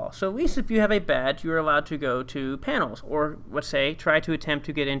expo hall. So at least if you have a badge, you're allowed to go to panels, or let's say, try to attempt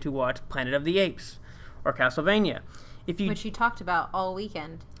to get in to watch Planet of the Apes, or Castlevania. Which you talked about all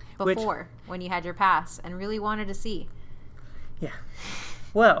weekend before, when you had your pass, and really wanted to see. Yeah.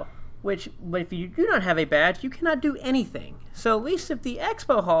 Well, but if you do not have a badge, you cannot do anything. So at least if the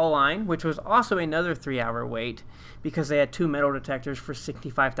expo hall line, which was also another 3-hour wait, because they had 2 metal detectors for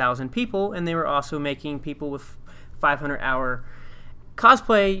 65,000 people, and they were also making people with 500-hour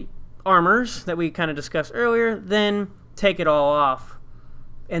cosplay armors that we kind of discussed earlier, then take it all off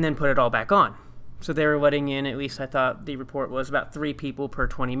and then put it all back on. So they were letting in, at least I thought the report was, about 3 people per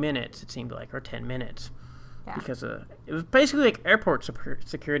 20 minutes, it seemed like, or 10 minutes. Yeah. Because it was basically like airport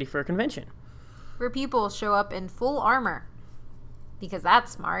security for a convention. Where people show up in full armor. Because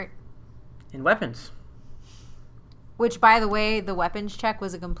that's smart. And weapons. Which, by the way, the weapons check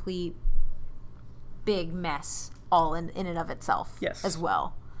was a complete big mess all in and of itself. Yes. As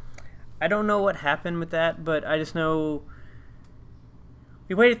well. I don't know what happened with that, but I just know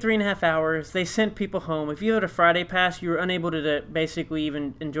We waited 3.5 hours. They sent people home. If you had a Friday pass, you were unable to basically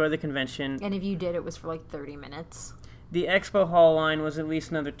even enjoy the convention. And if you did, it was for like 30 minutes. The expo hall line was at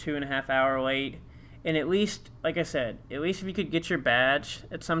least another 2.5 hour wait. And at least, like I said, at least if you could get your badge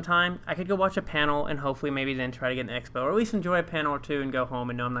at some time, I could go watch a panel and hopefully maybe then try to get an expo. Or at least enjoy a panel or two and go home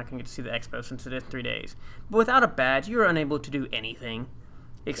and know I'm not going to get to see the expo since it is 3 days. But without a badge, you're unable to do anything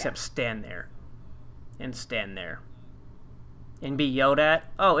except stand there. And stand there. And be yelled at.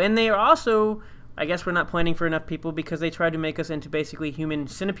 Oh, and they are also, I guess we're not planning for enough people because they tried to make us into basically human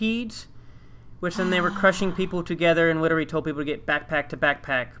centipedes. Which then they were crushing people together and literally told people to get backpack to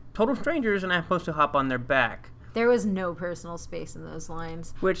backpack. Total strangers, and I'm supposed to hop on their back. There was no personal space in those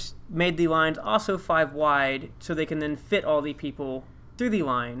lines. Which made the lines also 5 wide, so they can then fit all the people through the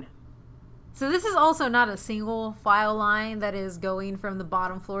line. So this is also not a single file line that is going from the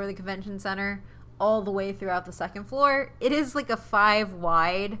bottom floor of the convention center all the way throughout the second floor. It is like a 5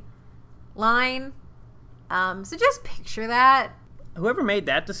 wide line. So just picture that. Whoever made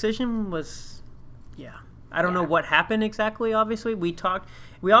that decision was... Yeah. I don't know what happened exactly, obviously. We thought,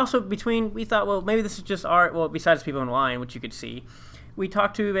 well, maybe this is just besides people in line, which you could see, we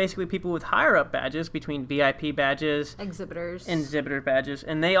talked to basically people with higher up badges, between VIP badges, exhibitor badges,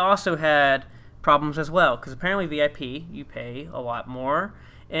 and they also had problems as well, because apparently VIP, you pay a lot more,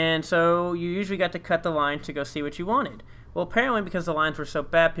 and so you usually got to cut the line to go see what you wanted. Well, apparently because the lines were so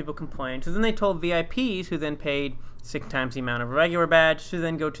bad, people complained, so then they told VIPs, who then paid 6 times the amount of a regular badge, to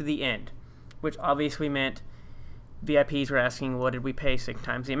then go to the end. Which obviously meant VIPs were asking, what did we pay 6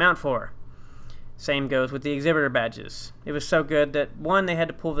 times the amount for? Same goes with the exhibitor badges. It was so good that, one, they had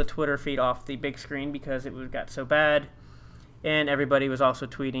to pull the Twitter feed off the big screen because it got so bad. And everybody was also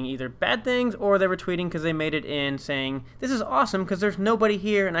tweeting either bad things or they were tweeting because they made it in saying, this is awesome because there's nobody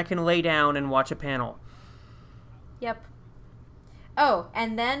here and I can lay down and watch a panel. Yep. Oh,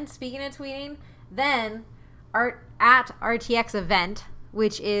 and then, speaking of tweeting, then at RTX event,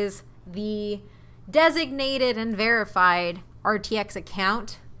 which is the designated and verified RTX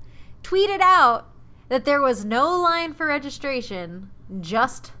account, tweeted out that there was no line for registration,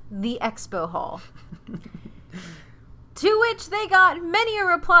 just the expo hall. To which they got many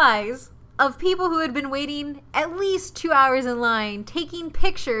replies of people who had been waiting at least 2 hours in line, taking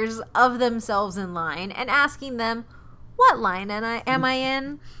pictures of themselves in line and asking them, what line am I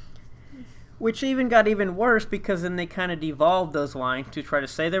in? Which even got even worse because then they kind of devolved those lines to try to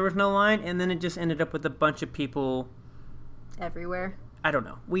say there was no line, and then it just ended up with a bunch of people everywhere. I don't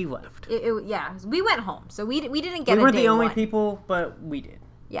know. We left. Yeah, we went home, so we didn't get a day one. We weren't the only people, but we did.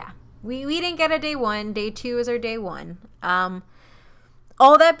 Yeah, we didn't get a day one. Day 2 is our day 1.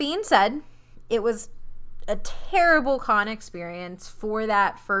 All that being said, it was a terrible con experience for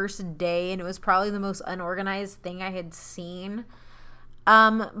that first day, and it was probably the most unorganized thing I had seen.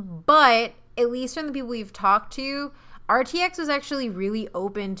 But at least from the people we've talked to, RTX was actually really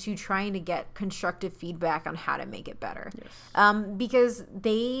open to trying to get constructive feedback on how to make it better. Yes. Because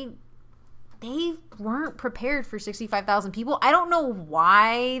they weren't prepared for 65,000 people. I don't know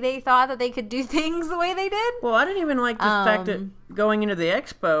why they thought that they could do things the way they did. Well, I didn't even like the fact that going into the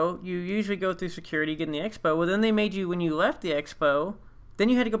expo, you usually go through security, get in the expo. Well, then they made you, when you left the expo, then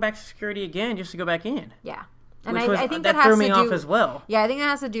you had to go back to security again just to go back in. Yeah. And I think that threw me off as well. Yeah, I think that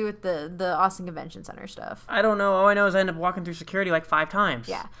has to do with the Austin Convention Center stuff. I don't know. All I know is I ended up walking through security like 5 times.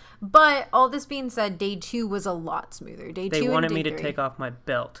 Yeah. But all this being said, day 2 was a lot smoother. They wanted me to take off my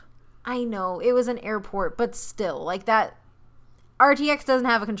belt. I know. It was an airport, but still. Like that, RTX doesn't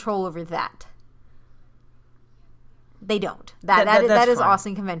have a control over that. They don't. That is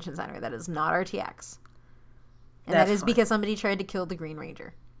Austin Convention Center. That is not RTX. And that is because somebody tried to kill the Green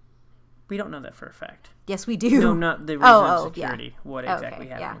Ranger. We don't know that for a fact. Yes, we do. No, not the reason of security. Yeah. What exactly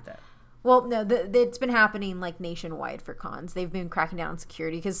happened with that? Well, no, it's been happening like nationwide for cons. They've been cracking down on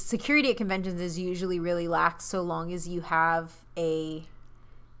security because security at conventions is usually really lax so long as you have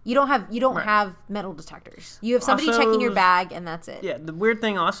you don't have metal detectors. You have somebody checking your bag and that's it. Yeah, the weird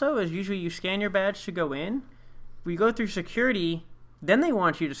thing also is usually you scan your badge to go in. We go through security, then they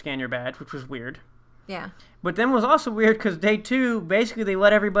want you to scan your badge, which was weird. Yeah. But then it was also weird because day 2, basically they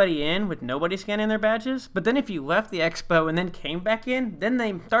let everybody in with nobody scanning their badges. But then if you left the expo and then came back in, then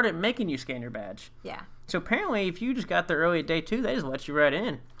they started making you scan your badge. Yeah. So apparently if you just got there early at day 2, they just let you right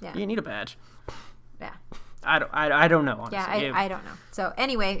in. Yeah. You didn't need a badge. Yeah. I don't know, honestly. Yeah, I don't know. So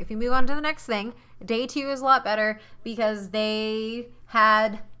anyway, if you move on to the next thing, day 2 is a lot better because they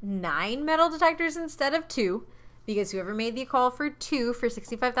had 9 metal detectors instead of 2. Because whoever made the call for 2 for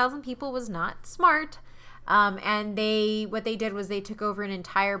 65,000 people was not smart. And what they did was they took over an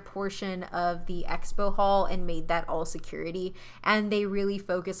entire portion of the expo hall and made that all security. And they really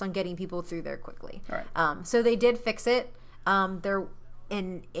focused on getting people through there quickly. All right. So they did fix it.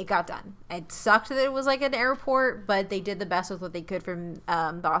 And it got done. It sucked that it was like an airport, but they did the best with what they could from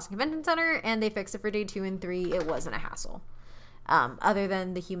the Austin Convention Center, and they fixed it for day 2 and 3. It wasn't a hassle. Other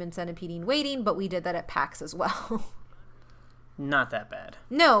than the human centipede waiting, but we did that at PAX as well. Not that bad.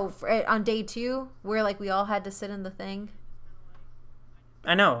 No, on day 2, where like we all had to sit in the thing.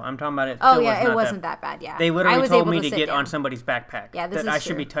 I know. I'm talking about it. Oh yeah, it wasn't that bad. Yeah, they literally told me to get down on somebody's backpack. Yeah, this that is I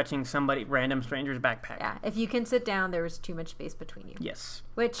should true. be touching somebody, random stranger's backpack. Yeah, if you can sit down, there was too much space between you. Yes.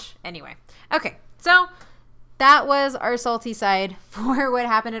 Which anyway, okay. So that was our salty side for what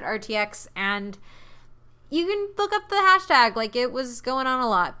happened at RTX, and you can look up the hashtag. Like, it was going on a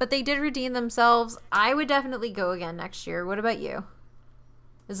lot, but they did redeem themselves. I would definitely go again next year. What about you?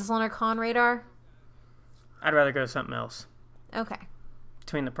 Is this on our con radar? I'd rather go to something else. Okay.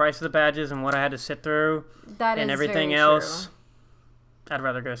 Between the price of the badges and what I had to sit through That and is everything very else, true. I'd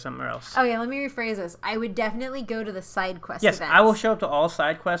rather go somewhere else. Oh yeah, let me rephrase this. I would definitely go to the side quest Yes, events. I will show up to all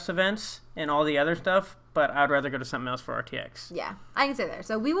side quest events and all the other stuff, but I'd rather go to something else for RTX. Yeah, I can say there.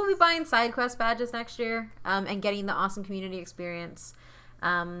 So we will be buying side quest badges next year, and getting the awesome community experience.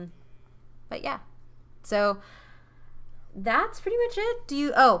 But yeah, so that's pretty much it.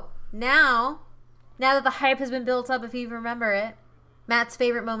 Now that the hype has been built up, if you remember it, Matt's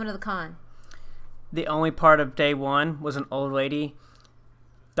favorite moment of the con. The only part of day 1 was an old lady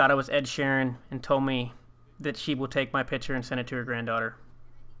thought I was Ed Sheeran and told me that she will take my picture and send it to her granddaughter.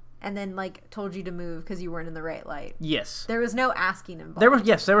 And then, like, told you to move because you weren't in the right light. Yes. There was no asking involved. There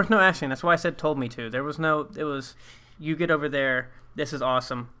was no asking. That's why I said told me to. It was, you get over there. This is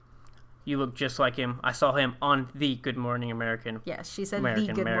awesome. You look just like him. I saw him on the Good Morning American. Yes, she said American,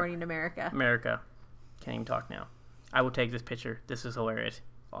 the Good Morning America. America. Can't even talk now. I will take this picture. This is hilarious.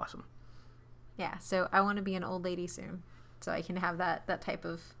 Awesome. Yeah, so I want to be an old lady soon, so I can have that type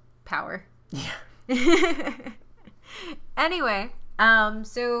of power. Yeah. Anyway,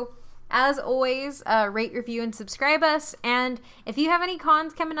 so as always, rate, review, and subscribe us. And if you have any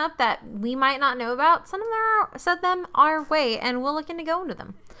cons coming up that we might not know about, send them our way, and we'll look into going to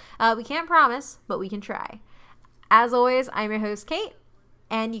them. We can't promise, but we can try. As always, I'm your host, Kate.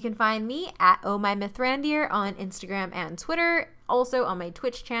 And you can find me at ohmymythrandir on Instagram and Twitter. Also on my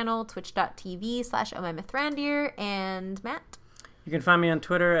Twitch channel, twitch.tv/ohmymythrandir. And Matt? You can find me on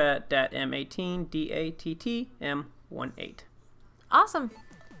Twitter at datm18, DATTM18. Awesome.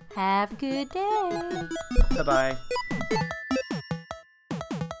 Have a good day. Bye-bye.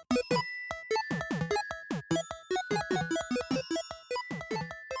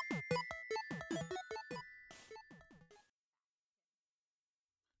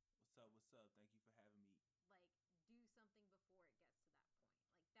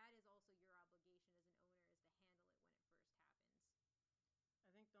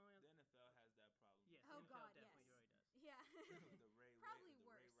 Oh God, yes. Yeah. Probably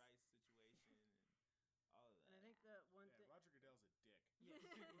worse. And I think the one thing... Roger Goodell's a dick. Yeah.